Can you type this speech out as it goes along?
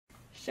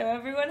Show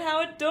everyone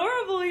how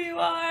adorable you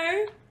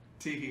are.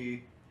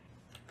 Teehee.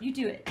 You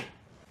do it.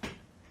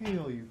 Hey,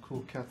 all you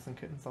cool cats and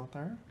kittens out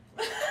there.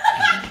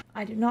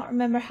 I do not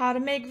remember how to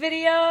make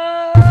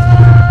videos.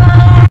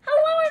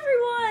 Hello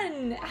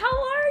everyone! How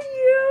are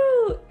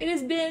you? It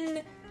has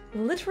been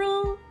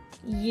literal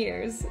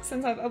years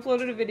since I've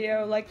uploaded a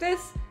video like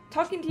this,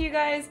 talking to you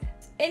guys,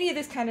 any of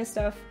this kind of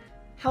stuff.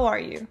 How are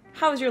you?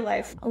 How is your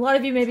life? A lot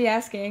of you may be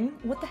asking,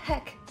 what the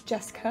heck,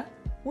 Jessica?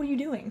 What are you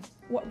doing?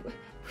 What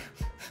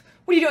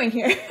are you doing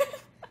here?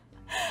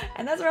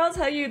 And that's where I'll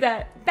tell you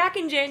that back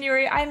in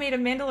January, I made a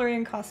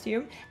Mandalorian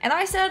costume, and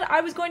I said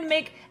I was going to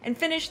make and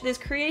finish this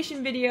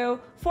creation video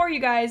for you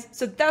guys,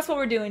 so that's what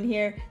we're doing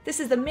here. This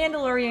is the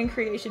Mandalorian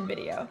creation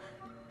video.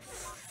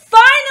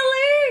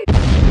 Finally!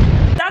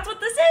 That's what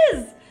this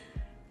is!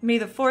 May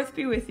the 4th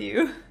be with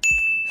you.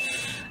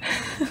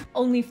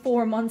 Only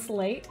 4 months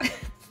late.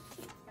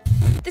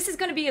 This is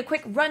going to be a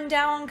quick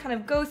rundown, kind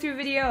of go-through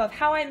video of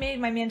how I made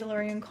my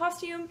Mandalorian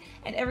costume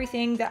and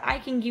everything that I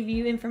can give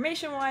you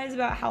information-wise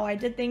about how I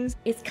did things.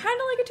 It's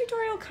kind of like a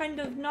tutorial, kind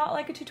of not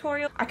like a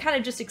tutorial. I kind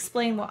of just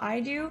explain what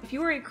I do. If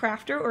you are a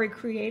crafter or a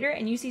creator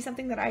and you see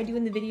something that I do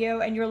in the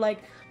video and you're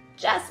like,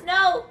 just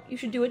no, you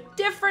should do a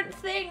different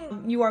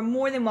thing, you are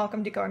more than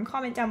welcome to go and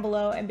comment down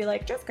below and be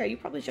like, Jessica, you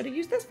probably should have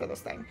used this for this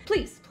thing.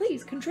 Please,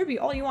 please contribute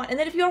all you want. And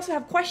then if you also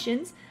have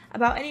questions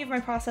about any of my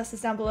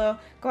processes down below,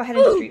 go ahead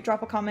and just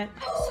drop a comment.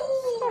 I'm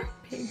so sorry,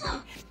 baby.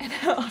 And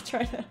I'll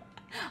try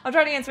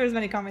to answer as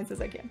many comments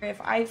as I can. If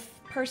I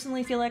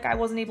personally feel like I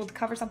wasn't able to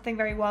cover something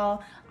very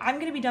well, I'm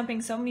gonna be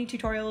dumping so many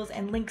tutorials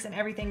and links and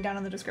everything down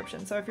in the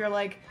description. So if you're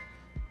like,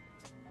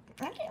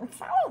 I can't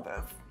follow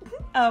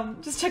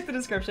this, just check the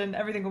description,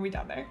 everything will be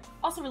down there.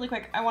 Also really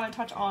quick, I want to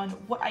touch on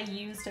what I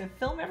use to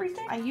film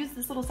everything. I use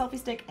this little selfie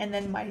stick and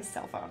then my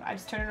cell phone. I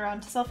just turn it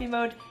around to selfie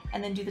mode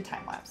and then do the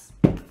time lapse.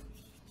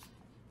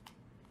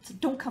 So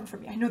don't come for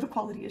me, I know the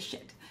quality is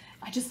shit.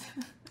 I just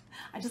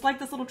like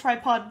this little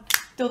tripod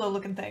dildo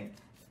looking thing.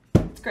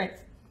 It's great.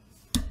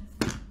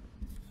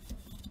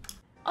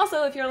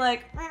 Also, if you're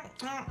like,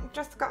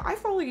 Jessica, I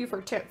follow you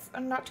for tips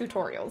and not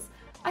tutorials,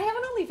 I have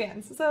an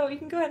OnlyFans, so you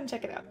can go ahead and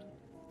check it out.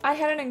 I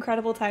had an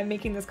incredible time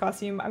making this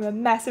costume. I'm a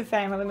massive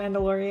fan of The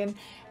Mandalorian,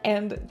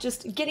 and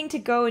just getting to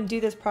go and do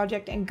this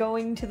project and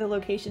going to the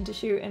location to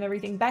shoot and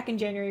everything back in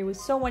January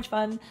was so much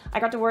fun. I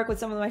got to work with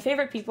some of my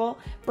favorite people,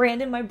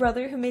 Brandon, my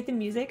brother, who made the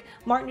music,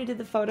 Martin, who did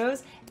the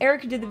photos,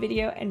 Eric, who did the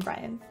video, and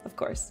Brian, of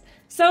course.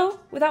 So,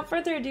 without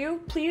further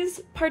ado, please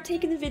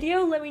partake in the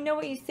video, let me know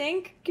what you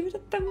think, give it a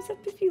thumbs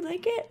up if you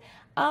like it,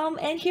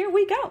 and here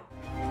we go!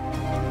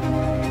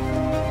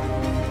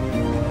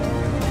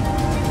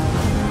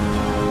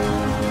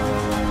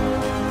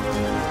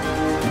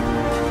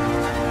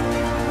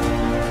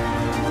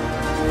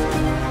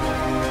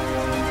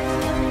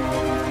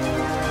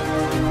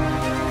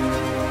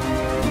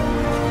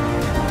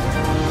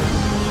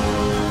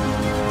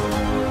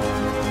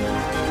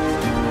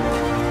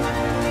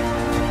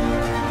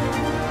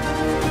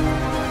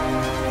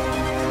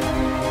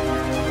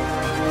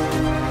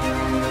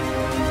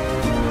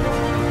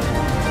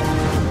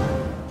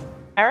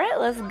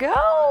 Alright, let's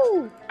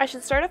go! I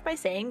should start off by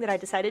saying that I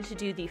decided to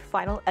do the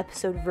final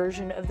episode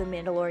version of the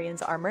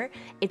Mandalorian's armor.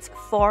 It's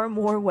far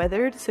more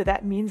weathered, so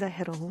that means I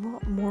had a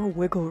lot more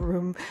wiggle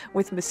room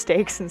with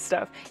mistakes and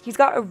stuff. He's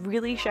got a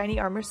really shiny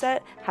armor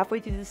set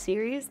halfway through the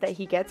series that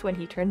he gets when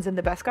he turns in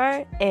the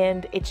Beskar,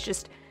 and it's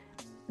just...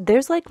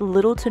 there's like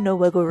little to no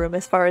wiggle room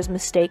as far as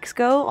mistakes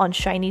go on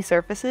shiny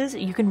surfaces.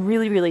 You can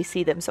really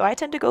see them, so I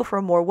tend to go for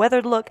a more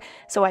weathered look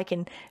so I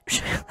can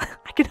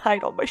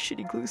hide all my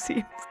shitty glue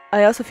seams.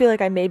 I also feel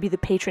like I may be the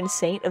patron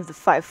saint of the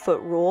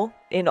 5-foot rule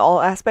in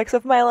all aspects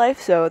of my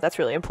life, so that's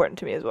really important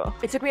to me as well.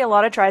 It took me a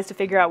lot of tries to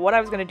figure out what I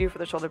was going to do for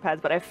the shoulder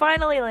pads, but I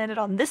finally landed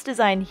on this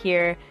design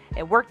here.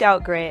 It worked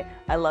out great.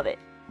 I love it.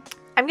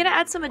 I'm going to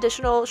add some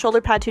additional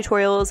shoulder pad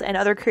tutorials and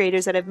other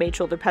creators that have made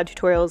shoulder pad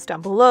tutorials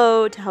down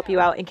below to help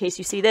you out in case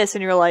you see this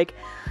and you're like,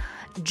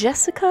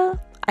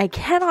 Jessica, I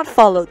cannot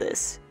follow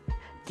this.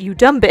 You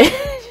dumb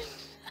bitch.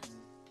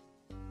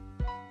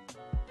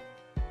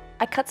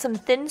 I cut some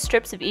thin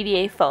strips of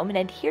EVA foam and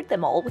adhered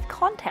them all with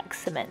contact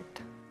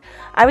cement.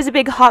 I was a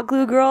big hot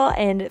glue girl,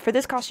 and for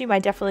this costume I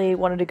definitely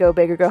wanted to go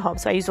big or go home,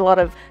 so I used a lot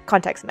of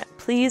contact cement.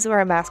 Please wear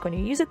a mask when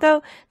you use it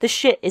though. The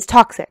shit is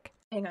toxic.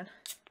 Hang on.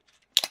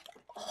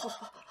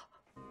 Oh.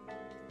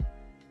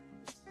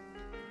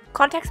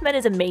 Contact cement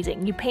is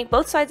amazing. You paint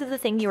both sides of the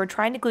thing you are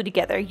trying to glue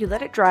together, you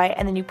let it dry,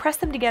 and then you press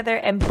them together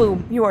and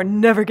boom, you are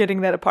never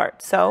getting that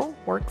apart. So,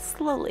 work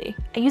slowly.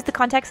 I used the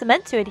contact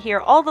cement to adhere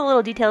all the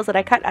little details that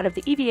I cut out of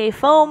the EVA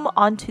foam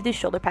onto the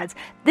shoulder pads.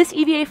 This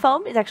EVA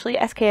foam is actually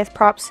SKS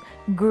Props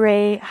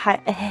Gray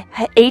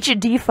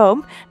HD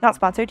foam. Not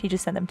sponsored, he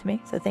just sent them to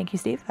me. So thank you,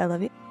 Steve. I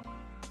love you.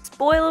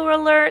 Spoiler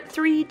alert,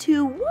 3,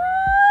 2, 1!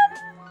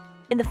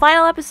 In the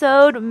final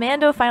episode,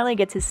 Mando finally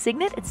gets his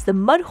signet. It's the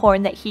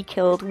Mudhorn that he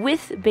killed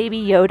with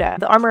Baby Yoda.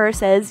 The armorer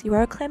says, "You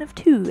are a clan of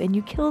 2 and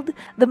you killed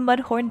the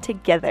Mudhorn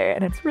together."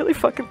 And it's really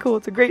fucking cool.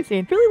 It's a great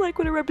scene. Really like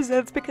what it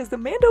represents because the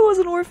Mando was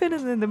an orphan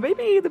and then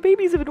the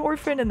babies of an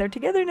orphan and they're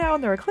together now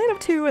and they're a clan of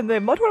 2 and the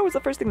Mudhorn was the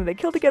first thing that they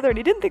killed together and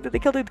he didn't think that they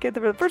killed it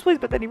together in the first place,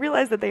 but then he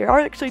realized that they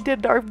actually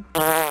did.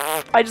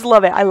 I just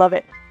love it. I love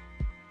it.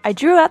 I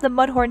drew out the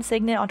Mudhorn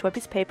signet onto a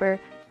piece of paper,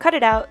 cut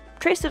it out,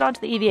 traced it onto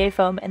the EVA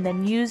foam, and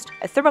then used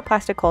a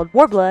thermoplastic called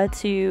WORBLA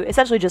to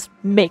essentially just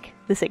make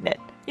the signet.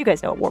 You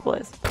guys know what WORBLA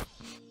is.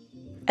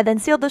 I then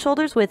sealed the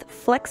shoulders with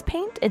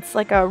FLEXIPAINT. It's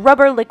like a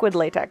rubber liquid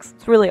latex.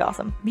 It's really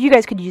awesome. You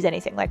guys could use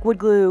anything, like wood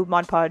glue,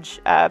 Mod Podge,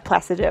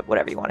 Plastidip,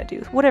 whatever you want to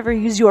do. Whatever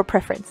is your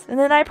preference. And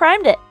then I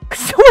primed it.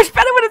 So much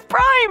better when it's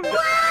primed!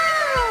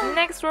 Wow!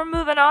 Next, we're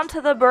moving on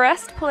to the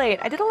breastplate.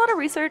 I did a lot of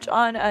research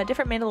on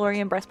different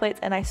Mandalorian breastplates,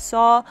 and I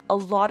saw a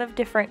lot of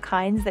different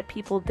kinds that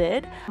people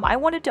did. I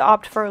wanted to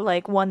opt for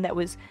like one that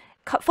was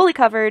fully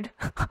covered.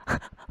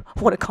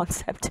 What a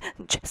concept.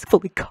 Just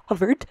fully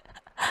covered.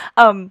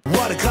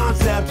 What a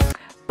concept!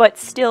 But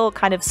still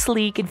kind of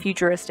sleek and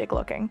futuristic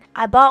looking.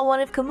 I bought one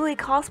of Kamui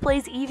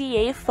Cosplay's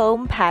EVA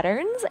foam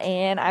patterns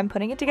and I'm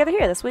putting it together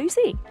here. That's what you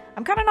see.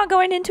 I'm kind of not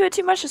going into it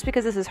too much just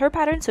because this is her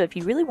pattern, so if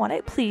you really want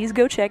it, please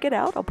go check it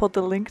out. I'll put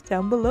the link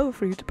down below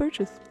for you to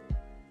purchase.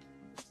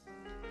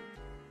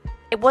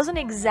 It wasn't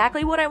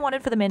exactly what I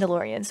wanted for the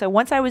Mandalorian, so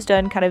once I was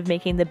done kind of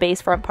making the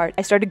base front part,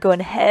 I started going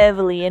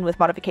heavily in with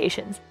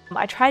modifications.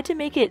 I tried to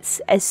make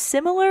it as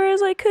similar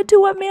as I could to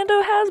what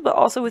Mando has, but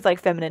also with like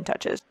feminine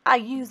touches. I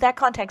used that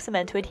contact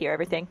cement to adhere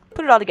everything,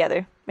 put it all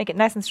together, make it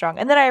nice and strong,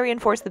 and then I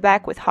reinforced the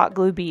back with hot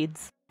glue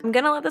beads. I'm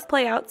gonna let this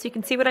play out so you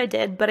can see what I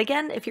did, but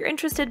again, if you're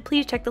interested,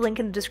 please check the link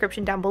in the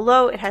description down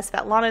below. It has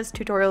Svetlana's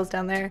tutorials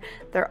down there.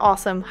 They're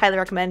awesome, highly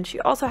recommend. She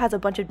also has a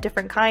bunch of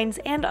different kinds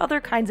and other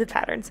kinds of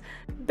patterns.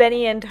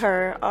 Benny and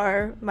her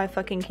are my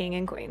fucking king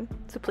and queen,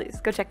 so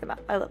please go check them out.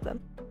 I love them.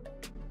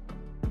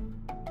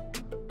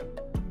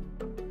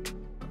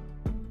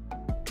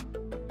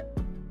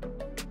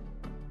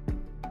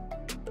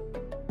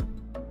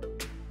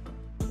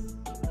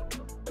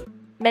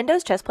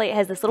 Mando's chest plate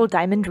has this little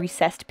diamond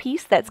recessed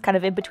piece that's kind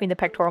of in between the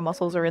pectoral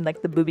muscles or in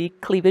like the boobie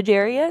cleavage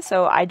area.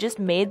 So I just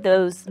made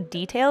those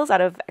details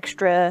out of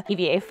extra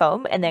EVA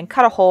foam and then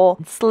cut a hole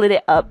and slid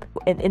it up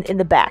in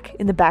the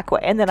back way.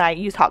 And then I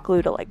used hot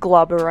glue to like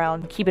glob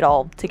around, keep it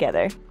all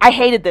together. I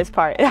hated this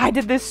part. I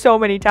did this so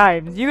many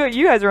times. You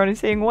guys are only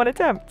seeing one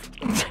attempt.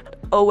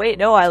 Oh wait,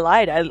 no, I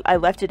lied. I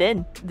left it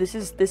in. This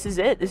is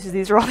it.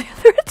 These are all the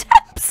other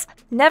attempts.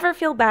 Never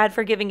feel bad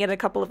for giving it a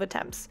couple of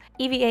attempts.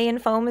 EVA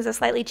and foam is a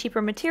slightly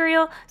cheaper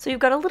material, so you've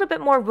got a little bit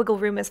more wiggle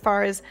room as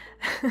far as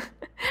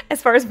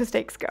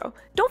mistakes go.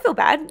 Don't feel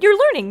bad. You're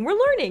learning. We're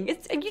learning. You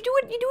do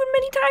it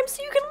many times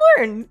so you can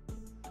learn.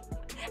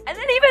 And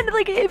then even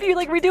like if you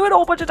like redo it a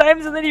whole bunch of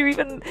times and then you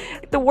even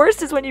the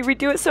worst is when you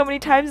redo it so many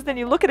times and then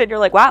you look at it and you're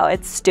like, wow,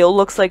 it still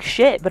looks like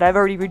shit, but I've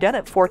already redone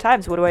it 4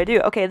 times. What do I do?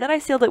 Okay, then I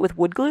sealed it with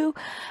wood glue.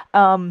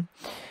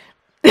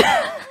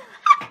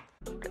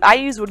 I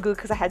used wood glue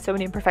because I had so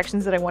many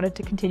imperfections that I wanted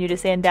to continue to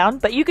sand down,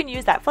 but you can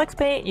use that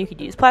FLEXIPAINT, you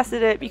could use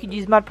Plastidip, you could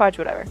use Mod Podge,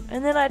 whatever.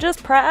 And then I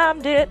just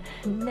primed it.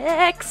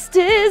 Next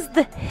is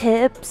the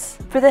hips.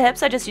 For the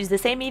hips, I just used the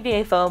same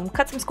EVA foam,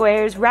 cut some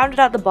squares, rounded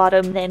out the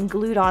bottom, then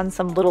glued on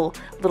some little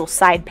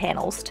side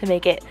panels to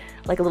make it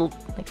like a little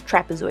like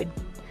trapezoid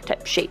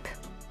type shape.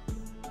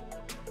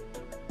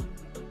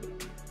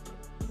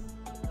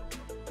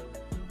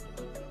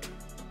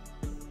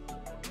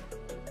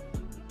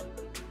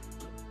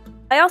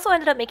 I also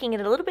ended up making it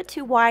a little bit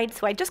too wide,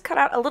 so I just cut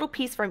out a little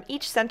piece from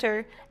each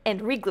center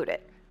and re-glued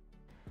it.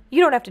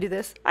 You don't have to do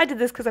this. I did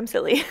this because I'm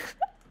silly.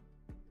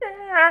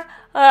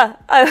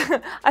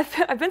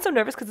 I've been so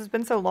nervous because it's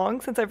been so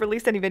long since I've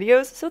released any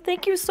videos, so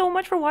thank you so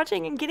much for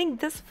watching and getting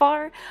this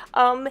far.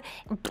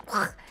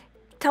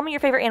 Tell me your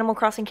favorite Animal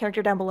Crossing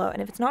character down below,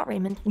 and if it's not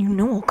Raymond, you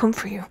know I'll come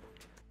for you.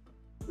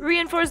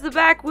 Reinforce the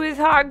back with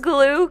hot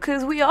glue,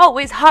 because we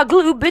always hot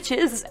glue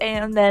bitches,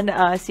 and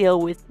then seal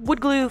with wood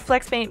glue,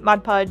 FLEXIPAINT,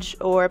 Mod Podge,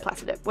 or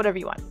Plastidip, whatever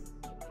you want.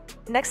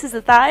 Next is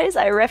the thighs.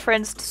 I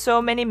referenced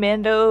so many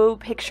Mando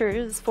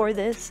pictures for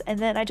this, and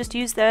then I just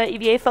used the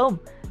EVA foam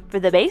for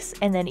the base,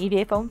 and then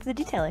EVA foam for the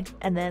detailing,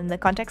 and then the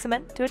contact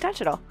cement to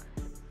attach it all.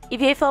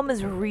 EVA foam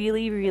is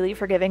really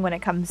forgiving when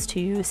it comes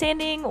to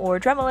sanding or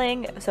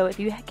dremeling, so if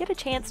you get a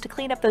chance to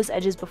clean up those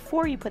edges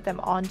before you put them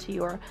onto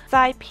your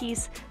thigh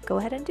piece, go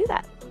ahead and do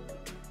that.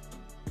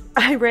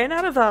 I ran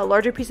out of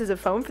larger pieces of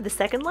foam for the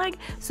second leg,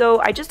 so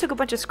I just took a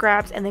bunch of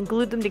scraps and then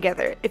glued them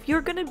together. If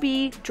you're going to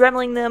be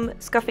dremeling them,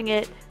 scuffing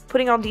it,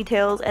 putting on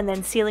details, and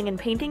then sealing and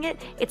painting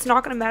it, it's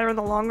not going to matter in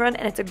the long run,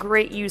 and it's a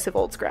great use of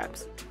old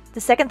scraps.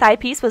 The second thigh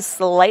piece was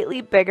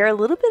slightly bigger, a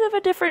little bit of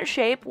a different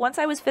shape. Once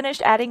I was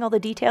finished adding all the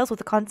details with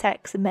the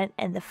contact cement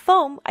and the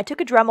foam, I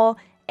took a Dremel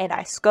and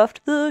I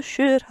scuffed the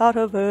shit out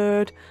of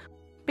it.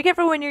 Be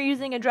careful when you're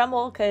using a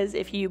Dremel, because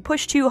if you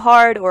push too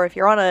hard or if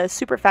you're on a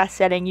super fast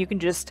setting, you can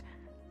just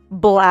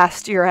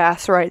blast your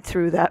ass right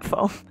through that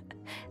foam.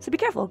 So be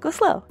careful, go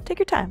slow, take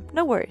your time,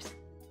 no worries.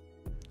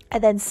 I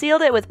then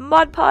sealed it with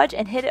Mod Podge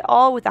and hit it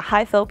all with a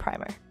high fill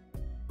primer.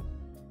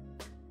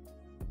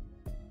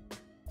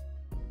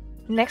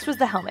 Next was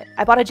the helmet.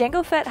 I bought a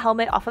Jango Fett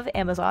helmet off of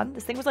Amazon.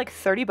 This thing was like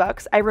 30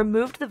 bucks. I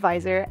removed the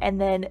visor and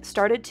then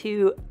started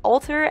to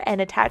alter and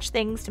attach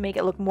things to make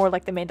it look more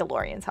like the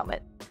Mandalorian's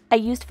helmet. I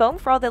used foam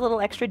for all the little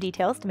extra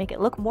details to make it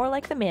look more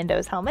like the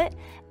Mando's helmet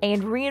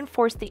and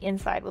reinforced the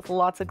inside with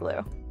lots of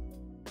glue.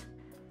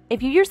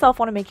 If you yourself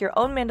want to make your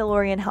own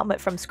Mandalorian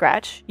helmet from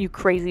scratch, you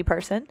crazy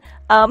person,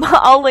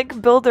 I'll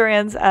link Bill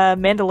Duran's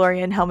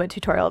Mandalorian helmet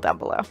tutorial down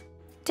below.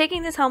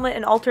 Taking this helmet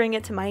and altering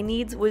it to my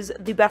needs was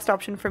the best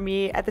option for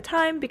me at the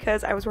time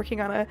because I was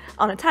working on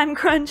a time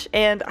crunch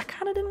and I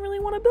kind of didn't really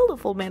want to build a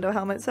full Mando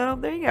helmet, so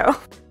there you go.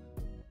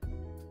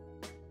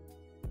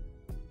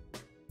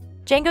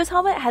 Jango's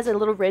helmet has a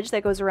little ridge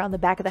that goes around the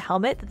back of the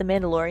helmet that the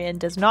Mandalorian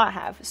does not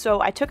have, so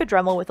I took a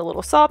Dremel with a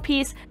little saw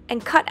piece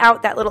and cut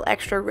out that little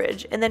extra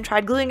ridge and then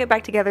tried gluing it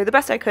back together the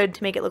best I could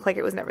to make it look like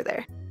it was never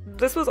there.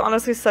 This was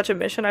honestly such a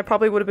mission. I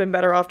probably would have been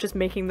better off just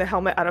making the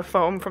helmet out of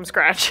foam from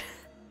scratch.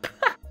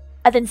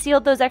 I then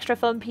sealed those extra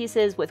foam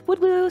pieces with wood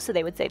glue so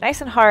they would stay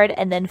nice and hard,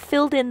 and then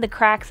filled in the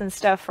cracks and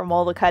stuff from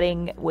all the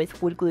cutting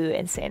with wood glue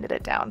and sanded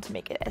it down to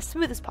make it as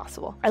smooth as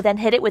possible. I then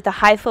hit it with a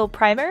high fill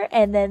primer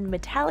and then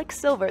metallic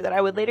silver that I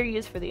would later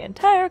use for the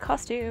entire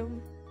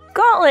costume.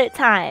 Gauntlet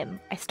time!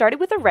 I started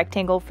with a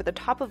rectangle for the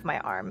top of my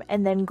arm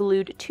and then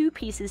glued 2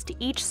 pieces to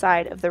each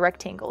side of the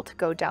rectangle to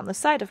go down the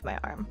side of my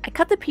arm. I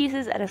cut the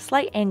pieces at a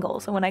slight angle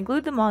so when I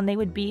glued them on they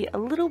would be a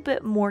little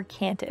bit more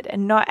canted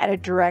and not at a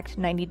direct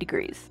 90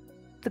 degrees.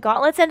 The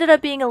gauntlets ended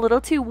up being a little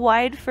too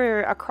wide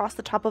for across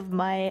the top of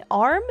my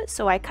arm,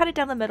 so I cut it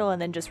down the middle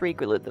and then just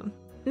re-glued them.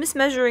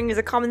 Mismeasuring is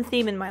a common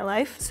theme in my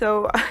life,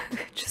 so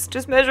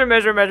just measure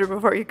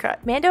before you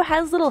cut. Mando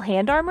has little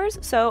hand armors,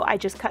 so I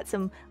just cut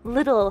some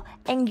little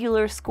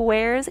angular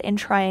squares and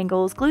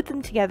triangles, glued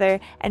them together,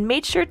 and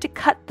made sure to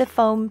cut the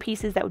foam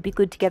pieces that would be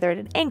glued together at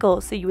an angle,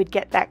 so you would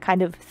get that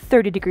kind of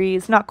 30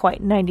 degrees, not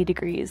quite 90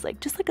 degrees, like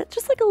just like a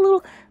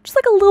little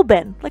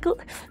bend,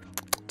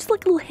 just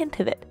like a little hint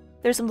of it.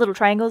 There's some little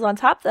triangles on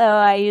top, though.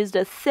 I used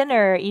a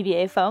thinner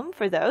EVA foam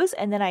for those,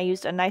 and then I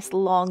used a nice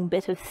long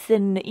bit of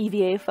thin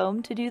EVA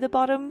foam to do the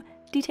bottom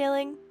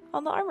detailing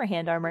on the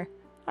hand armor.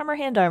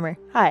 Hand armor.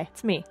 Hi,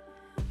 it's me.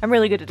 I'm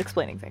really good at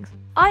explaining things.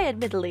 I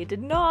admittedly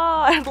did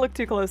not look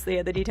too closely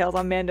at the details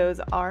on Mando's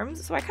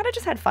arms, so I kind of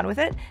just had fun with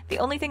it. The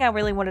only thing I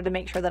really wanted to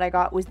make sure that I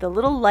got was the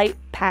little light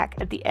pack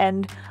at the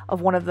end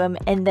of one of them,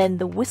 and then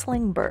the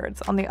whistling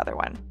birds on the other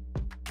one.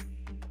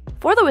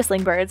 For the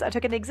whistling birds, I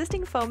took an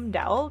existing foam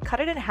dowel, cut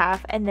it in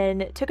half, and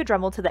then took a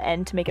Dremel to the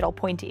end to make it all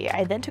pointy.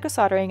 I then took a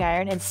soldering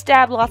iron and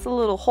stabbed lots of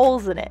little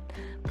holes in it.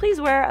 Please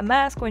wear a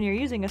mask when you're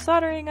using a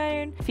soldering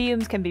iron.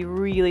 Fumes can be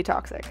really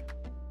toxic.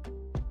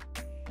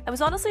 I was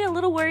honestly a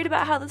little worried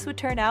about how this would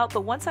turn out,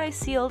 but once I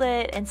sealed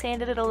it and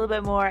sanded it a little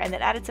bit more and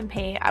then added some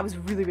paint, I was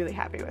really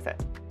happy with it.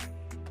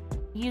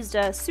 Used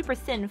a super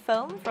thin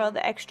foam for all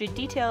the extra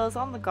details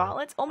on the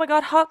gauntlets. Oh my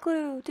god, hot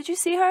glue! Did you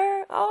see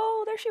her?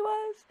 Oh, there she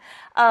was.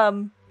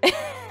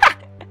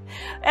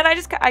 And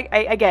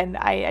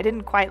I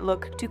didn't quite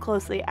look too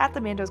closely at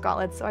the Mando's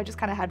gauntlets, so I just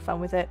kind of had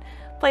fun with it,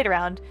 played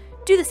around,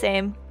 do the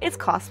same. It's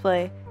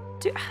cosplay.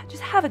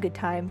 Just have a good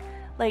time.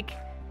 Like,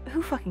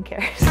 who fucking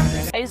cares?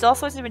 I used all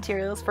sorts of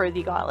materials for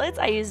the gauntlets.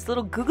 I used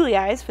little googly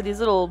eyes for these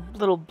little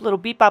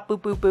beep bop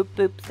boop boop boop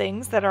boop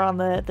things that are on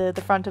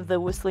the front of the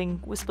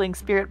whistling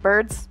spirit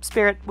birds,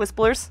 spirit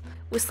whistlers,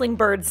 whistling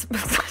birds.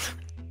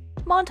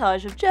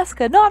 Montage of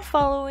JSKA not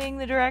following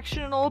the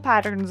directional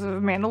patterns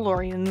of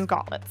Mandalorian's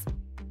gauntlets.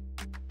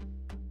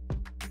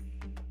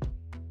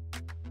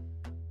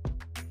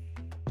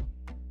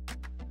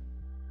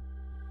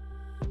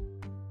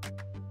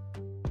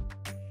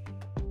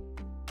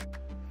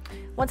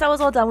 Once I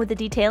was all done with the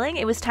detailing,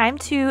 it was time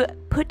to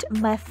put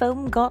my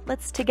foam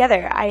gauntlets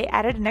together. I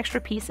added an extra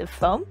piece of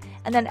foam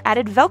and then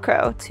added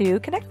Velcro to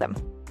connect them.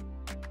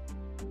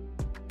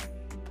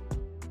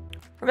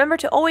 Remember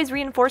to always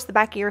reinforce the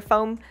back of your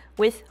foam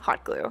with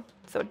hot glue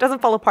so it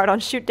doesn't fall apart on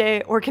shoot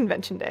day or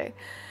convention day.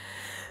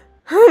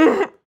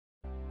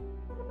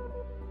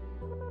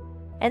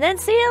 And then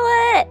seal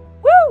it!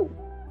 Woo!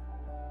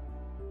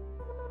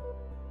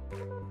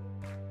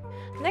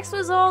 Next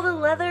was all the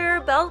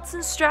leather belts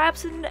and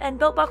straps and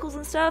belt buckles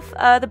and stuff.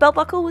 The belt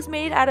buckle was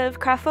made out of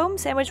craft foam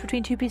sandwiched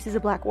between 2 pieces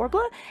of black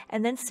WORBLA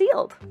and then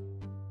sealed.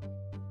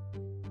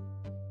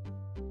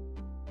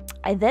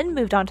 I then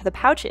moved on to the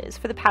pouches.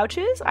 For the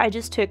pouches, I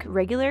just took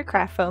regular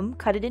craft foam,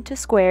 cut it into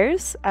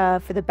squares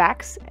for the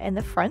backs and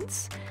the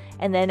fronts,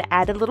 and then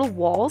added little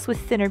walls with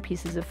thinner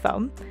pieces of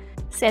foam,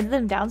 sanded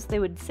them down so they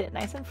would sit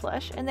nice and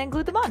flush, and then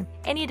glued them on.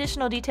 Any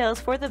additional details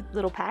for the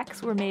little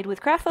packs were made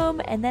with craft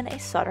foam and then a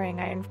soldering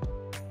iron.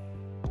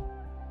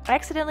 I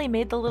accidentally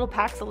made the little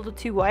packs a little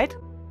too wide.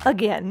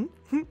 Again.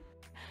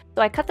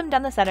 So I cut them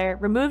down the center,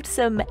 removed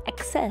some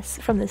excess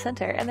from the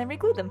center, and then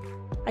re-glued them.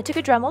 I took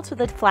a Dremel to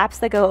the flaps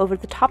that go over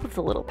the top of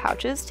the little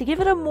pouches to give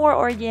it a more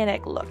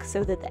organic look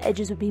so that the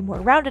edges would be more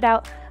rounded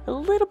out, a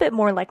little bit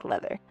more like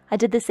leather. I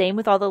did the same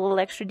with all the little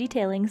extra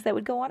detailings that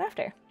would go on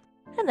after.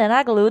 and then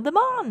I glued them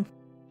on.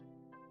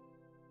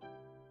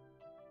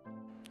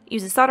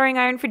 Use a soldering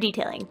iron for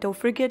detailing. Don't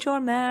forget your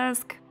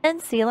mask.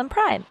 And seal and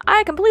prime.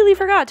 I completely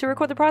forgot to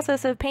record the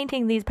process of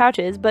painting these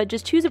pouches, but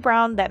just choose a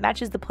brown that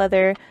matches the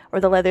pleather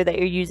or the leather that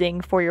you're using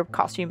for your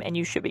costume and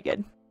you should be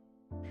good.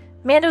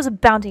 Mando's a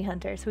bounty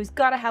hunter, so he's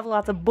gotta have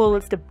lots of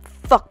bullets to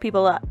fuck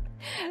people up.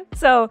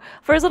 So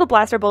for his little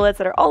blaster bullets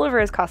that are all over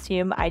his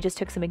costume, I just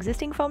took some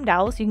existing foam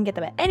dowels. You can get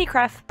them at any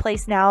craft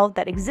place now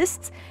that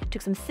exists.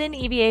 Took some thin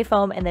EVA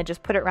foam and then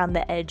just put it around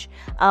the edge.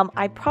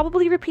 I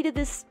probably repeated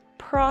this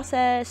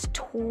process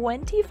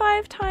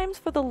 25 times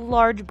for the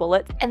large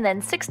bullet and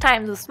then 6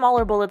 times with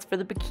smaller bullets for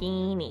the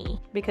bikini,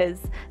 because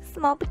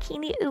small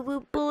bikini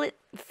bullet.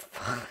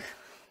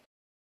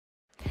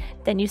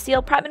 Then you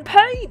seal, prime, and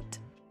paint.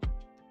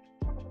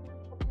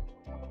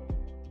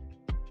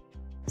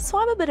 So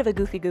I'm a bit of a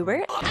goofy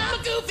goober. I'm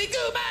a goofy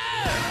goober!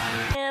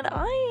 And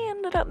I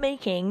ended up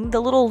making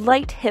the little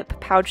light hip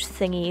pouch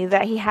thingy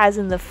that he has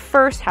in the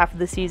first half of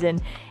the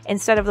season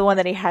instead of the one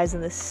that he has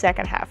in the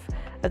second half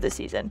of the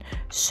season.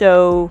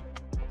 So,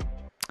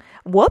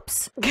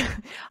 whoops.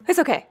 It's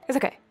okay. It's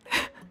okay.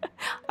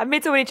 I've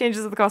made so many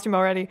changes to the costume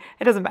already.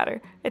 It doesn't matter.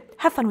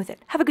 Have fun with it.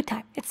 Have a good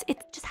time. It's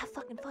just have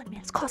fucking fun, man.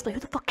 It's cosplay. Who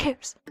the fuck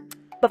cares?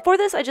 But for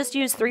this, I just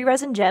used 3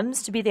 resin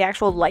gems to be the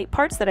actual light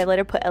parts that I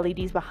later put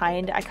LEDs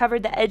behind. I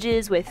covered the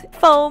edges with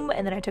foam,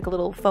 and then I took a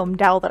little foam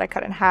dowel that I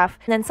cut in half,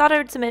 and then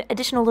soldered some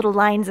additional little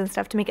lines and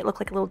stuff to make it look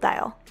like a little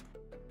dial.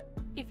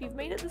 If you've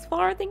made it this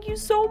far, thank you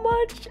so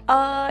much.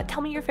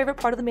 Tell me your favorite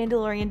part of the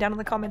Mandalorian down in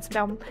the comments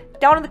down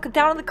in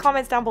the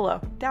comments down below.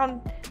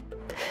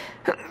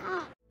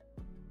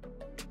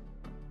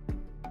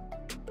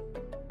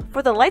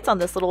 For the lights on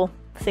this little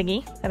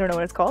thingy, I don't know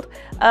what it's called,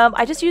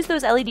 I just used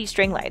those LED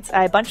string lights.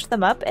 I bunched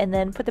them up and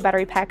then put the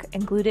battery pack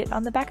and glued it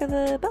on the back of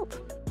the belt.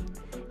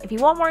 If you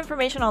want more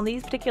information on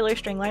these particular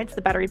string lights,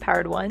 the battery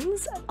powered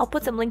ones, I'll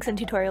put some links and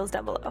tutorials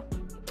down below.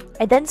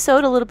 I then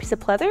sewed a little piece of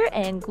pleather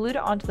and glued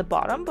it onto the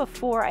bottom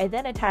before I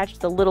then attached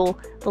the little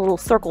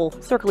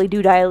circly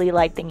doodily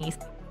light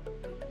thingies.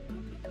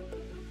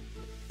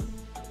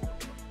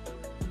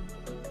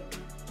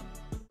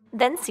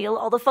 Then seal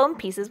all the foam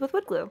pieces with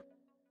wood glue.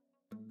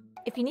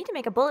 If you need to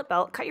make a bullet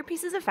belt, cut your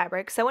pieces of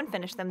fabric, sew and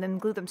finish them, then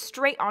glue them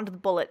straight onto the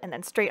bullet and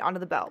then straight onto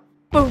the belt.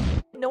 Boom!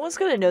 No one's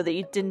gonna know that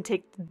you didn't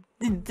take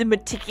the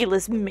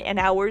meticulous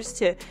man-hours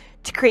to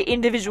create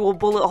individual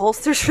bullet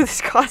holsters for this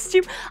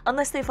costume,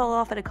 unless they fall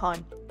off at a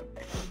con.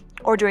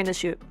 Or during the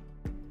shoot.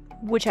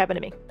 Which happened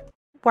to me.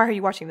 Why are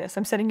you watching this?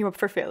 I'm setting you up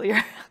for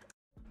failure.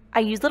 I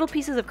used little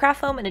pieces of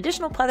craft foam and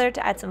additional pleather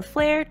to add some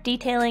flair,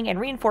 detailing, and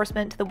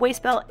reinforcement to the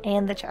waist belt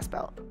and the chest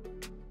belt.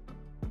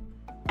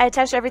 I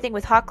attached everything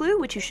with hot glue,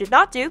 which you should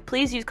not do.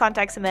 Please use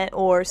contact cement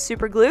or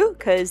super glue,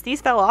 because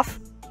these fell off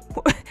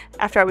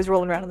after I was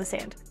rolling around in the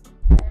sand.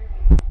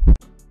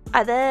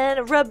 I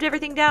then rubbed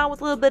everything down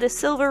with a little bit of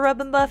silver rub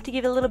and buff to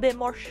give it a little bit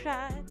more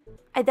shine.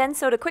 I then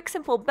sewed a quick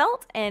simple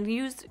belt and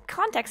used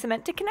contact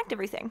cement to connect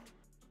everything.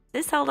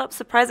 This held up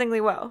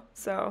surprisingly well,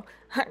 so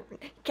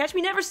catch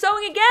me never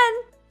sewing again!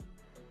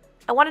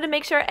 I wanted to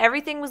make sure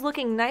everything was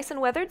looking nice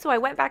and weathered, so I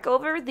went back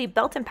over the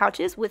belt and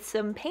pouches with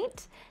some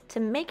paint to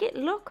make it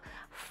look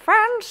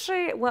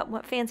fancy.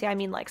 What fancy? I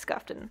mean like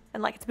scuffed and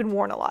like it's been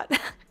worn a lot.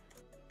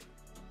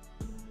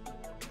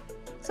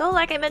 So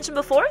like I mentioned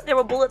before, there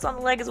were bullets on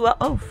the leg as well.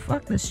 Oh,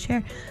 fuck this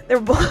chair. There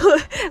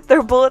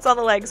were bullets on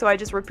the leg, so I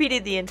just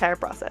repeated the entire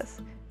process.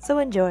 So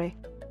enjoy.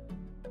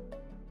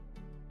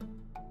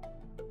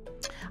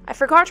 I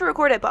forgot to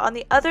record it, but on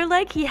the other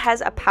leg, he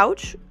has a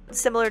pouch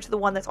similar to the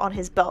one that's on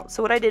his belt.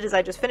 So what I did is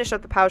I just finished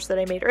up the pouch that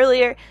I made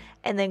earlier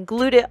and then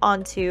glued it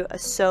onto a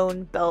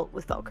sewn belt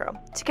with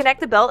Velcro. To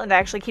connect the belt and to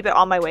actually keep it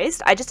on my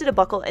waist, I just did a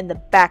buckle in the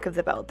back of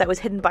the belt that was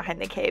hidden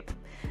behind the cape.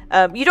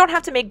 You don't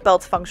have to make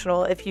belts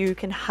functional if you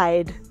can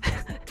hide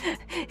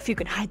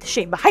the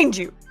shame behind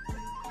you.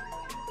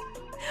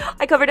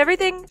 I covered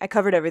everything.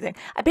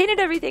 I painted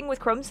everything with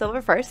chrome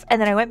silver first, and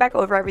then I went back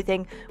over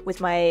everything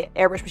with my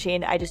airbrush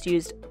machine. I just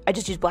used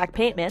black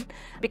paint, man.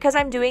 Because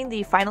I'm doing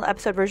the final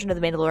episode version of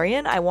The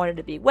Mandalorian, I wanted it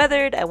to be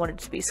weathered, I wanted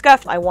it to be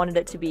scuffed, I wanted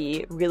it to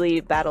be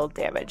really battle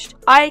damaged.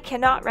 I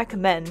cannot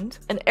recommend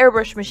an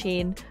airbrush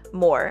machine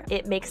more.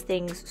 It makes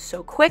things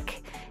so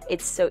quick,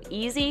 it's so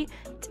easy.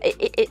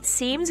 It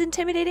seems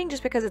intimidating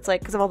just because it's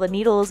like, because of all the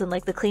needles and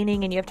like the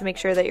cleaning, and you have to make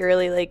sure that you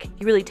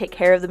really take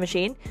care of the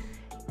machine.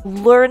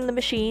 Learn the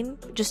machine,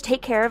 just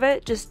take care of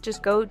it, just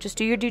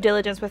do your due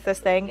diligence with this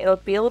thing. It'll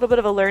be a little bit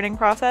of a learning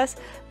process,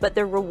 but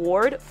the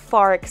reward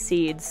far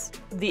exceeds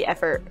the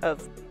effort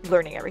of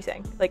learning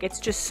everything. Like, it's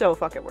just so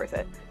fucking worth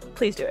it.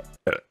 Please do it.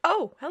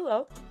 Oh,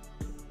 hello.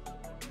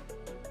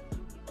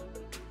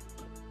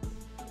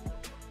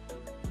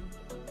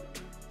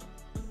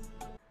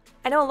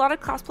 I know a lot of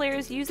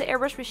cosplayers use the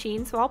airbrush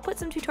machine, so I'll put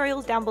some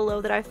tutorials down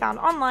below that I've found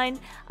online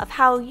of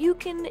how you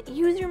can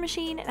use your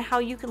machine and how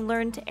you can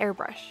learn to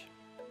airbrush.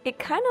 It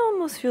kind of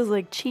almost feels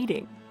like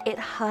cheating. It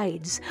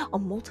hides a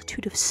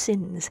multitude of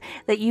sins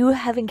that you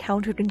have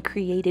encountered and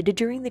created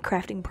during the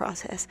crafting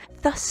process,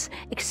 thus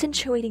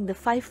accentuating the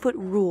 5-foot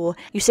rule.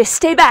 You say,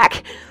 stay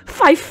back!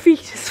 5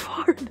 feet is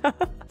far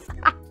enough.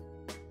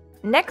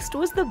 Next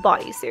was the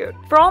bodysuit.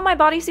 For all my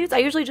bodysuits, I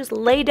usually just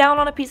lay down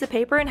on a piece of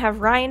paper and have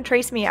Ryan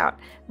trace me out.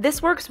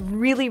 This works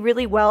really,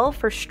 really well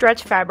for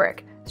stretch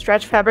fabric.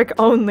 Stretch fabric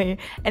only,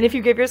 and if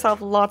you give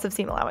yourself lots of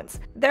seam allowance.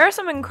 There are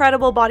some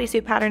incredible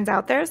bodysuit patterns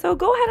out there, so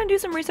go ahead and do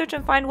some research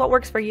and find what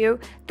works for you.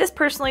 This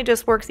personally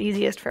just works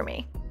easiest for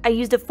me. I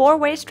used a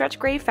 4-way stretch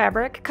gray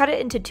fabric, cut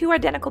it into 2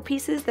 identical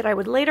pieces that I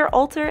would later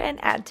alter and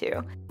add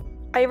to.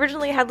 I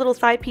originally had little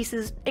side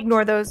pieces,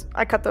 ignore those,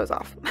 I cut those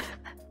off.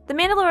 The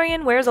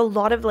Mandalorian wears a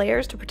lot of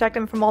layers to protect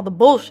him from all the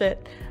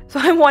bullshit, so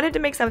I wanted to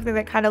make something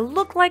that kind of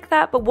looked like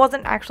that but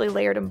wasn't actually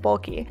layered and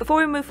bulky. Before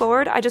we move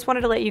forward, I just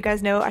wanted to let you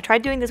guys know I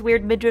tried doing this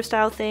weird midriff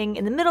style thing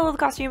in the middle of the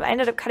costume. I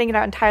ended up cutting it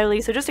out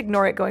entirely, so just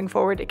ignore it going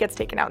forward, it gets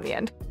taken out in the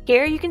end.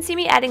 Here you can see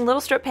me adding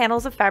little strip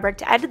panels of fabric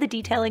to add to the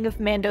detailing of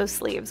Mando's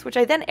sleeves, which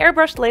I then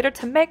airbrushed later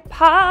to make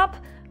pop!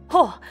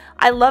 Oh,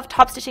 I love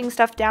top stitching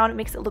stuff down. It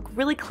makes it look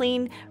really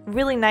clean,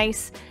 really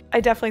nice. I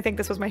definitely think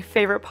this was my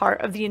favorite part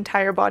of the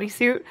entire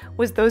bodysuit,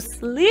 was those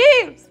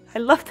sleeves. I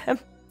love them.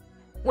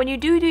 When you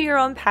do your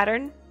own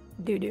pattern,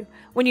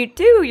 when you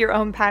do your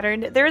own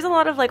pattern, there's a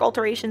lot of like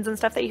alterations and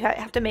stuff that you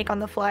have to make on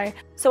the fly.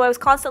 So I was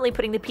constantly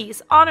putting the piece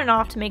on and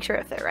off to make sure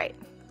it fit right.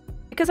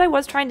 Because I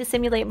was trying to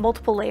simulate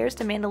multiple layers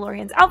to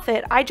Mandalorian's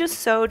outfit, I just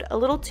sewed a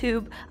little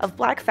tube of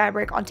black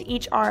fabric onto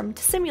each arm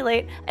to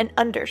simulate an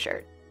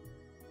undershirt.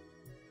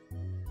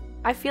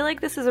 I feel like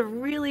this is a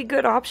really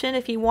good option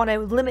if you want to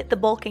limit the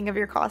bulking of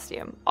your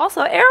costume.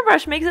 Also,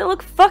 airbrush makes it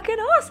look fucking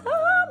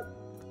awesome!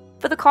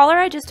 For the collar,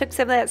 I just took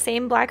some of that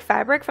same black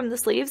fabric from the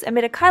sleeves and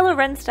made a Kylo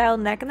Ren style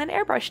neck and then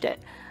airbrushed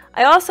it.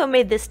 I also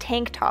made this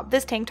tank top.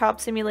 This tank top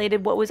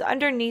simulated what was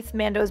underneath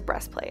Mando's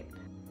breastplate.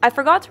 I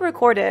forgot to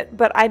record it,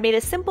 but I made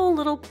a simple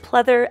little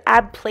pleather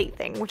ab plate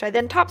thing, which I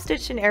then top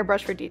stitched and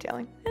airbrushed for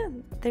detailing.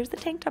 And there's the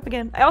tank top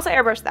again. I also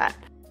airbrushed that.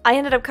 I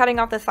ended up cutting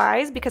off the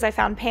thighs because I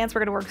found pants were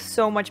going to work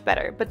so much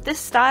better, but this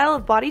style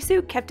of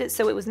bodysuit kept it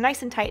so it was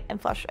nice and tight and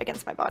flush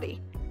against my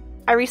body.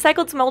 I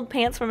recycled some old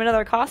pants from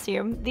another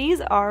costume. These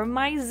are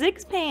my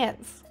Ziggs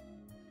pants.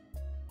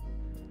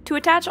 To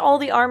attach all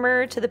the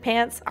armor to the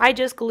pants, I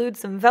just glued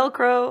some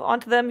Velcro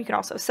onto them. You can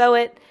also sew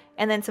it,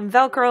 and then some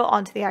Velcro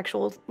onto the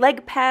actual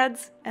leg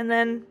pads, and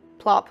then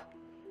plop.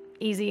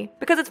 Easy.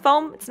 Because it's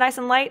foam, it's nice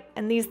and light,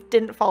 and these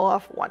didn't fall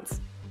off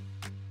once.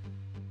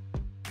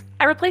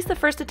 I replaced the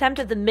first attempt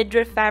of the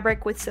midriff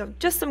fabric with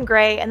just some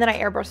gray, and then I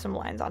airbrushed some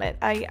lines on it.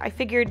 I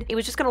figured it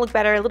was just going to look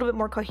better, a little bit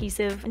more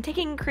cohesive, and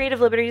taking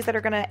creative liberties that are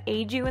going to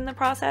aid you in the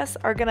process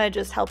are going to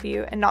just help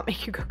you and not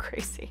make you go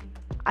crazy.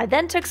 I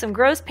then took some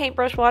gross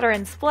paintbrush water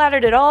and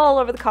splattered it all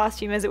over the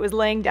costume as it was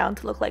laying down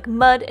to look like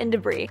mud and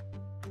debris.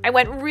 I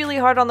went really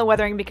hard on the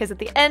weathering because at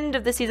the end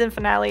of the season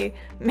finale,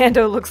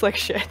 Mando looks like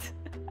shit.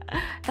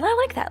 And I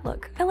like that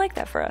look. I like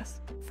that for us.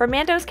 For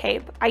Mando's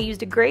cape, I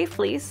used a gray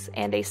fleece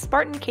and a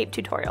Spartan cape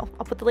tutorial.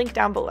 I'll put the link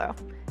down below.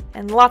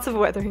 And lots of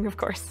weathering, of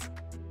course.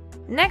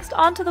 Next,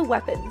 on to the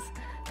weapons.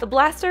 The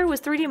blaster was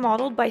 3D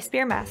modeled by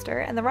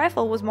Spearmaster, and the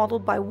rifle was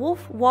modeled by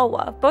Wolf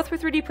Wawa. Both were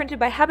 3D printed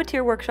by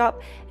Habiteer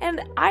Workshop,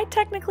 and I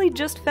technically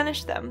just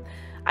finished them.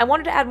 I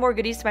wanted to add more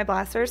goodies to my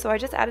blaster, so I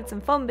just added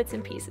some foam bits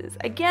and pieces.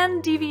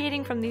 Again,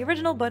 deviating from the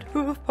original, but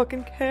who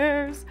fucking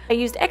cares? I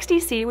used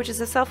XTC, which is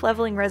a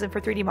self-leveling resin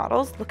for 3D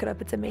models. Look it up,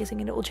 it's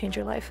amazing and it will change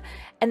your life.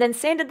 And then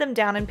sanded them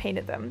down and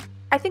painted them.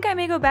 I think I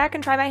may go back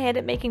and try my hand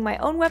at making my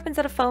own weapons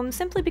out of foam,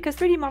 simply because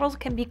 3D models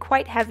can be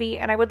quite heavy,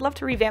 and I would love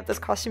to revamp this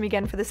costume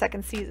again for the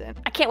second season.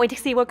 I can't wait to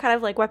see what kind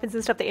of like weapons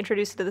and stuff they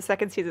introduce into the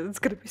second season. It's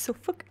gonna be so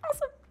fucking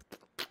awesome.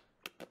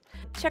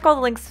 Check all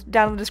the links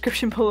down in the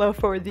description below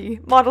for the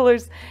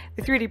modelers,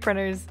 the 3D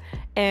printers,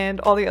 and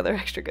all the other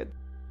extra goods.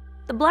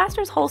 The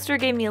blaster's holster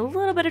gave me a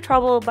little bit of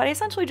trouble, but I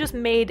essentially just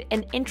made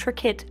an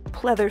intricate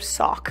pleather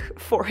sock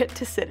for it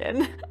to sit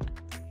in.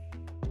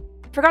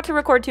 Forgot to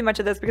record too much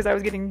of this because I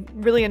was getting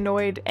really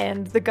annoyed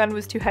and the gun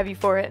was too heavy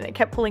for it and it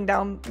kept pulling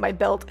down my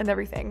belt and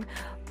everything,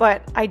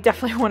 but I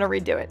definitely want to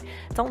redo it.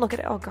 Don't look at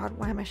it. Oh god,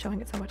 why am I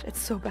showing it so much? It's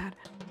so bad.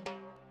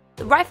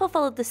 The rifle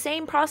followed the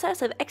same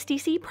process of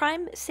XTC,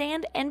 prime,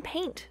 sand, and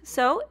paint.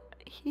 So,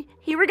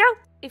 here we go.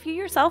 If you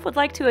yourself would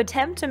like to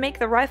attempt to make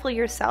the rifle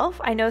yourself,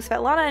 I know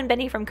Svetlana and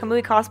Benny from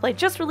Kamui Cosplay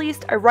just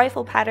released a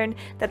rifle pattern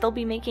that they'll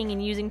be making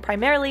and using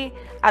primarily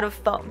out of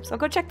foam. So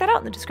go check that out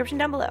in the description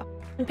down below.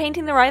 In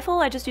painting the rifle,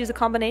 I just use a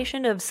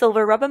combination of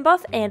silver rub and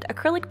buff and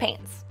acrylic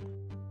paints.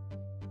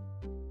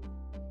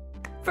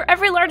 For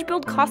every large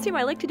build costume,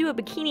 I like to do a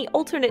bikini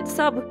alternate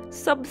sub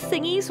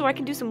thingy so I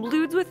can do some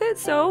lewds with it,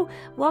 so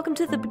welcome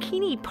to the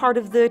bikini part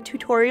of the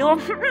tutorial.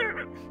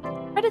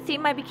 I try to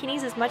theme my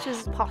bikinis as much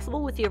as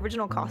possible with the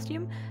original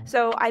costume,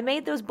 so I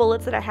made those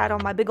bullets that I had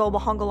on my big ol'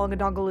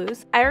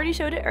 bahongalongadongaloos. I already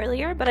showed it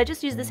earlier, but I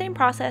just used the same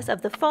process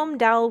of the foam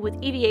dowel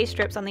with EVA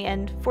strips on the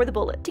end for the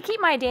bullet. To keep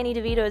my Danny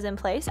DeVitos in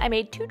place, I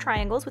made 2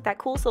 triangles with that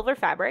cool silver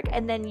fabric,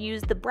 and then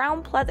used the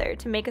brown pleather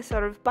to make a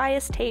sort of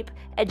bias tape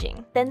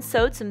edging. Then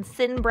sewed some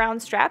thin brown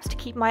straps to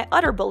keep my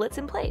udder bullets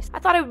in place. I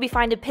thought it would be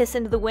fine to piss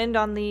into the wind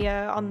on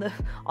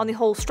the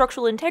whole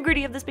structural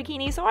integrity of this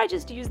bikini, so I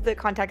just used the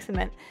contact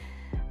cement.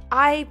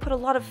 I put a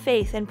lot of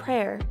faith and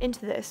prayer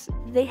into this.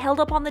 They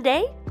held up on the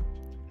day.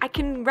 I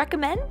can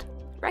recommend?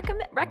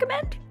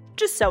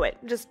 Just sew it.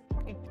 Just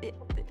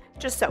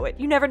sew it.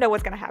 You never know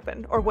what's gonna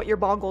happen or what your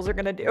bongles are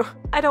gonna do.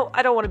 I don't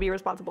want to be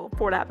responsible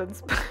for what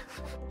happens.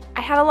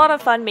 I had a lot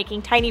of fun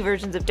making tiny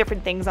versions of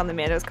different things on the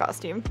Mando's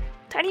costume.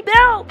 Tiny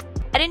belt!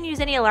 I didn't use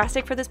any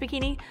elastic for this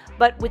bikini,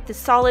 but with the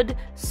solid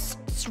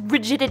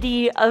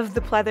rigidity of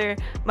the pleather,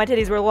 my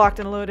titties were locked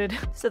and loaded,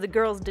 so the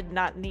girls did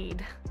not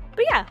need.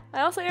 But yeah,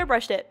 I also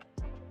airbrushed it.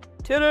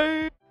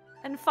 Titty!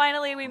 And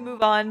finally we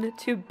move on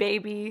to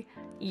Baby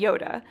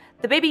Yoda.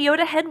 The Baby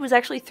Yoda head was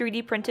actually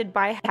 3D printed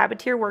by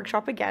Habiteer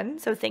Workshop again,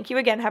 so thank you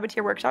again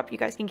Habiteer Workshop, you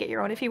guys can get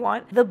your own if you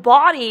want. The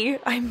body,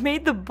 I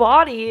made the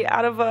body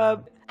out of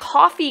a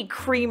coffee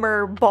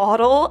creamer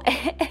bottle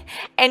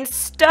and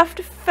stuffed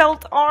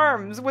felt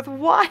arms with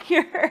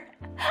wire.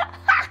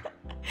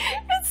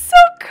 It's so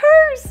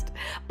cursed!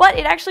 But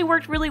it actually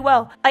worked really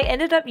well. I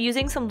ended up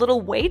using some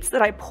little weights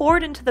that I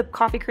poured into the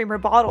coffee creamer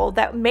bottle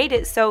that made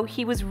it so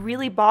he was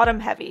really bottom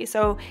heavy.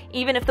 So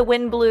even if the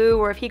wind blew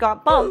or if he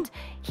got bumped,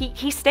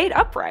 he stayed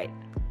upright.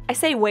 I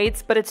say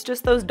weights, but it's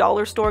just those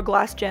dollar store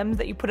glass gems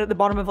that you put at the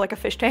bottom of like a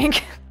fish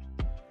tank.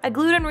 I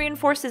glued and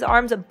reinforced his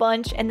arms a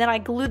bunch, and then I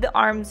glued the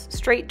arms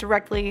straight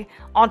directly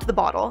onto the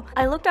bottle.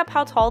 I looked up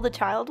how tall the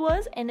child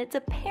was, and it's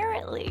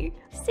apparently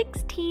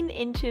 16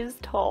 inches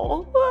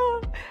tall.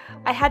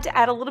 I had to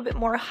add a little bit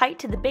more height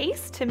to the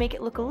base to make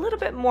it look a little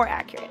bit more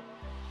accurate.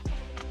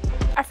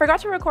 I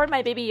forgot to record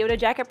my Baby Yoda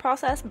jacket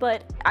process,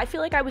 but I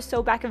feel like I was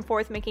so back and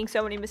forth making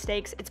so many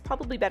mistakes, it's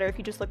probably better if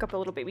you just look up a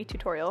little baby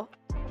tutorial.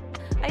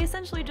 I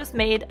essentially just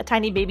made a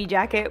tiny baby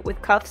jacket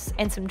with cuffs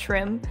and some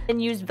trim, and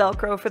used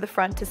Velcro for the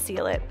front to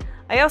seal it.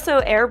 I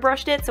also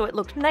airbrushed it so it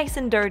looked nice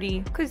and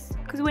dirty, cause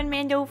when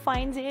Mando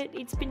finds it,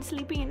 it's been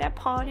sleeping in that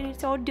pot and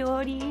it's all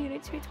dirty and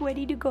it's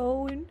ready to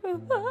go and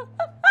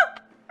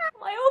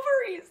my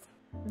ovaries!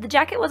 The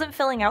jacket wasn't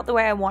filling out the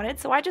way I wanted,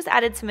 so I just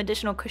added some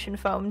additional cushion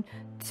foam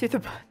to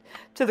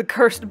the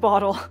cursed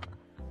bottle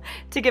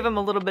to give him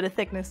a little bit of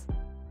thickness.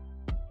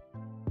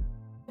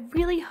 I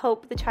really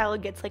hope the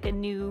child gets like a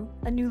new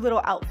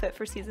little outfit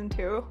for season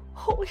 2.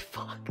 Holy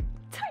fuck,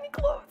 tiny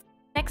clothes.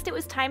 Next it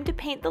was time to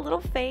paint the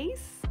little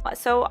face.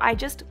 So I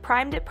just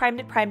primed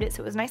it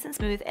so it was nice and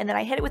smooth, and then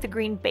I hit it with a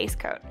green base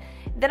coat.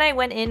 Then I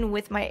went in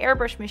with my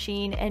airbrush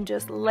machine and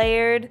just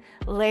layered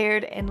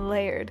and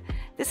layered.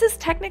 This is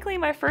technically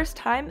my first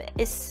time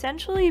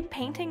essentially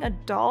painting a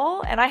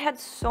doll, and I had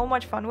so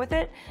much fun with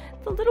it.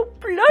 The little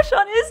blush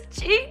on his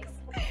cheeks.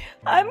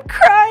 I'm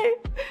crying.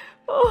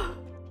 Oh.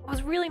 I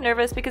was really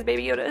nervous because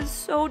Baby Yoda is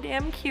so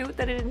damn cute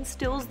that it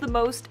instills the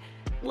most,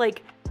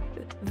 like,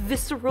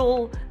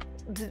 visceral,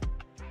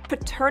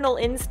 paternal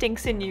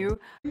instincts in you.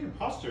 You're an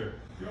imposter.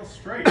 You're all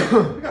straight.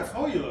 Look how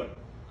tall you look.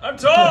 I'm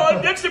tall.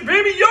 I'm next to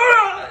Baby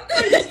Yoda.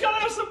 He's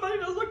gotta have somebody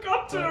to look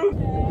up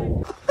to.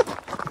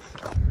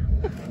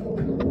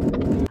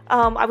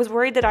 I was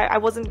worried that I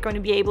wasn't going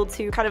to be able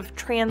to kind of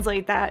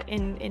translate that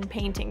in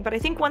painting, but I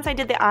think once I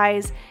did the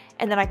eyes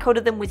and then I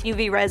coated them with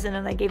UV resin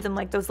and I gave them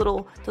like those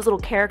little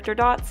character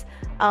dots,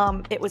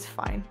 it was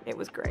fine. It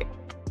was great.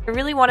 I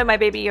really wanted my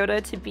Baby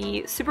Yoda to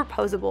be super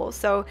posable,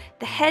 so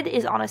the head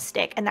is on a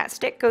stick, and that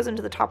stick goes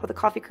into the top of the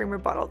coffee creamer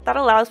bottle. That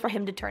allows for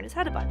him to turn his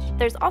head a bunch.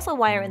 There's also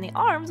wire in the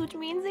arms, which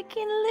means it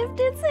can lift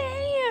its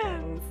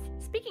hands.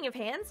 Speaking of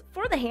hands,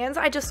 for the hands,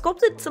 I just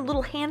sculpted some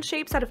little hand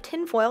shapes out of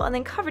tin foil and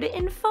then covered it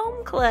in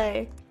foam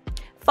clay.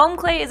 Foam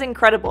clay is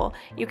incredible.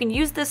 You can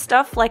use this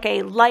stuff like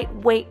a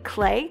lightweight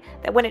clay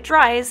that when it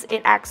dries,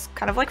 it acts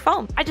kind of like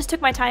foam. I just took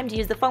my time to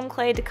use the foam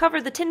clay to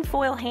cover the tin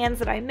foil hands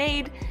that I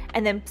made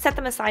and then set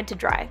them aside to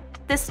dry.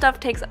 This stuff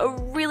takes a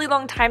really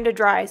long time to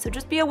dry, so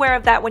just be aware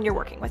of that when you're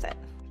working with it.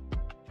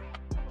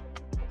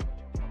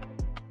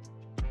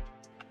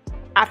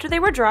 After they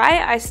were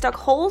dry, I stuck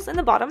holes in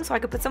the bottom so I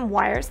could put some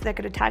wires so that I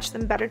could attach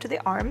them better to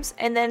the arms,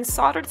 and then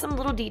soldered some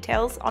little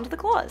details onto the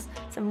claws.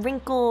 Some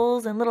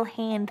wrinkles and little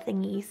hand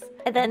thingies.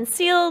 And then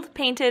sealed,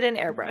 painted, and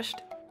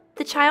airbrushed.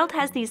 The child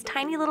has these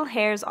tiny little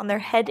hairs on their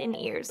head and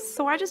ears,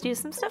 so I just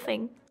used some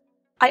stuffing.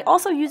 I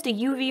also used a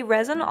UV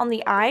resin on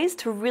the eyes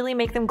to really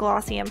make them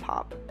glossy and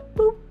pop.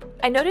 Boop.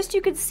 I noticed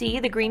you could see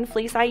the green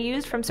fleece I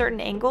used from certain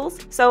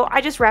angles, so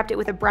I just wrapped it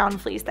with a brown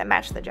fleece that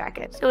matched the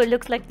jacket. So it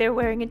looks like they're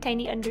wearing a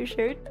tiny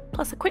undershirt.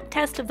 Plus a quick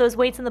test of those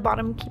weights in the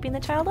bottom, keeping the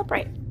child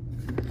upright.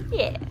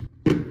 Yeah.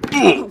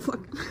 Oh,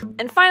 fuck.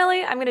 And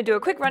finally, I'm gonna do a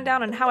quick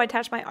rundown on how I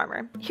attach my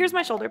armor. Here's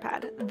my shoulder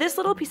pad. This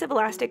little piece of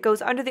elastic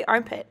goes under the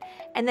armpit,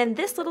 and then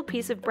this little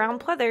piece of brown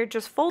pleather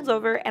just folds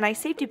over and I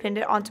safety pinned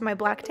it onto my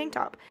black tank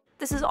top.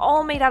 This is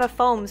all made out of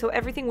foam, so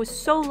everything was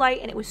so light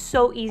and it was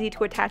so easy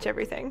to attach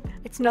everything.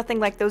 It's nothing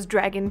like those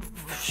dragon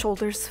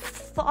shoulders.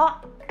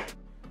 Fuck.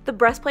 The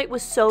breastplate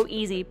was so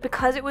easy.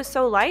 Because it was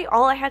so light,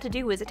 all I had to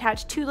do was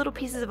attach 2 little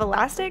pieces of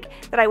elastic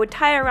that I would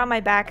tie around my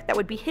back that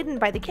would be hidden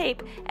by the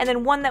cape, and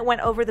then one that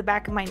went over the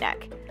back of my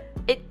neck.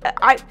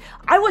 I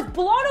was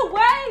blown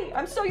away!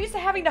 I'm so used to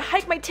having to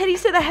hike my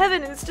titties to the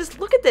heaven, and it's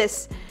just, look at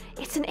this.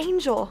 It's an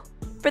angel.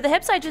 For the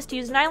hips, I just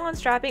used nylon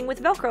strapping with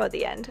Velcro at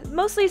the end,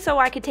 mostly so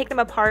I could take them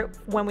apart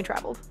when we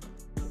traveled.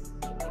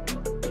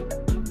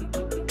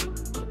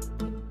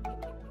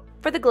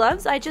 For the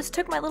gloves, I just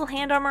took my little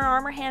hand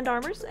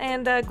armors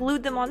and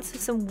glued them onto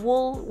some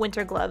wool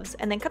winter gloves,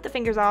 and then cut the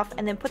fingers off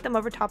and then put them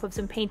over top of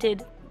some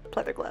painted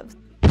pleather gloves.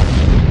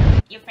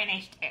 You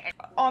finished it.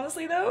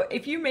 Honestly though,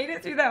 if you made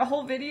it through that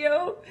whole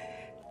video,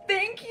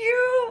 thank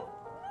you!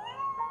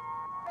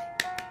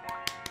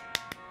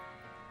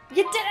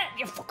 You did it!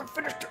 You fucking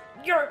finished it!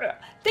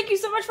 Thank you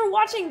so much for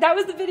watching! That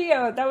was the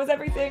video! That was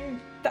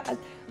everything.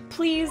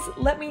 Please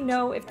let me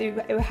know if you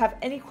have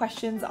any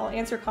questions. I'll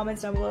answer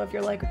comments down below if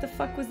you're like, what the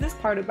fuck was this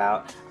part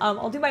about?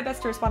 I'll do my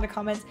best to respond to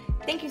comments.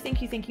 Thank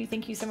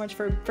you so much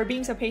for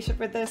being so patient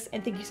with this,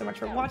 and thank you so much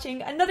for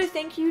watching. Another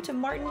thank you to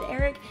Martin,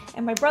 Eric,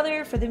 and my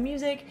brother for the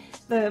music,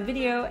 the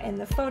video, and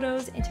the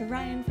photos, and to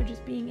Ryan for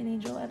just being an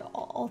angel at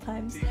all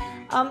times.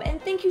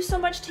 And thank you so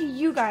much to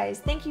you guys.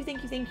 Thank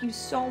you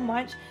so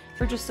much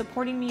for just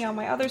supporting me on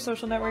my other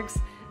social networks,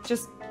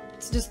 just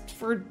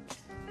for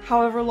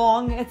however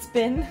long it's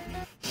been.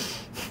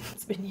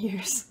 It's been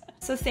years.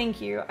 So thank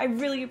you. I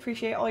really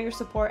appreciate all your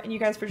support and you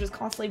guys for just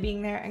constantly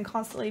being there and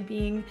constantly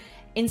being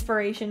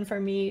inspiration for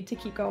me to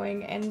keep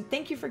going, and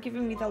thank you for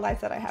giving me the life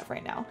that I have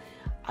right now.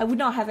 I would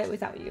not have it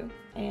without you,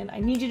 and I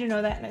need you to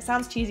know that, and it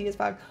sounds cheesy as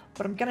fuck,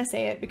 but I'm gonna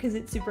say it because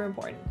it's super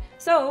important.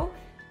 So,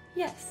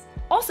 yes.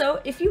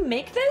 Also, if you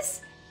make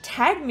this,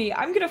 tag me.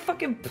 I'm gonna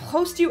fucking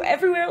post you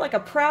everywhere like a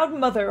proud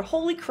mother.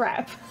 Holy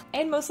crap.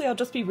 And mostly I'll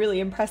just be really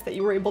impressed that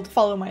you were able to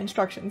follow my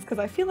instructions, because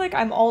I feel like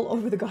I'm all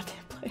over the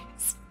goddamn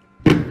place.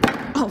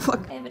 Oh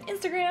fuck. I have an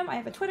Instagram, I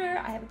have a Twitter,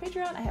 I have a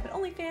Patreon, I have an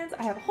OnlyFans,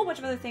 I have a whole bunch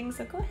of other things,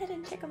 so go ahead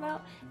and check them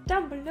out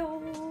down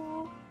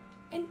below.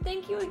 And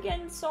thank you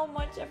again so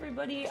much,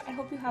 everybody. I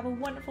hope you have a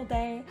wonderful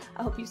day.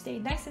 I hope you stay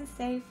nice and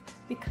safe,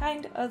 be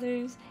kind to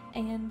others,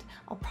 and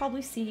I'll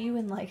probably see you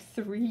in like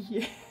 3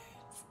 years.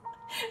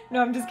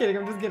 No, I'm just kidding,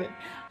 I'm gonna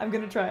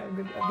try, I'm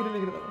gonna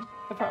make another one.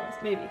 I promise,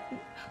 maybe.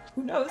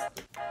 Who knows?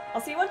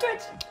 I'll see you on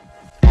Twitch!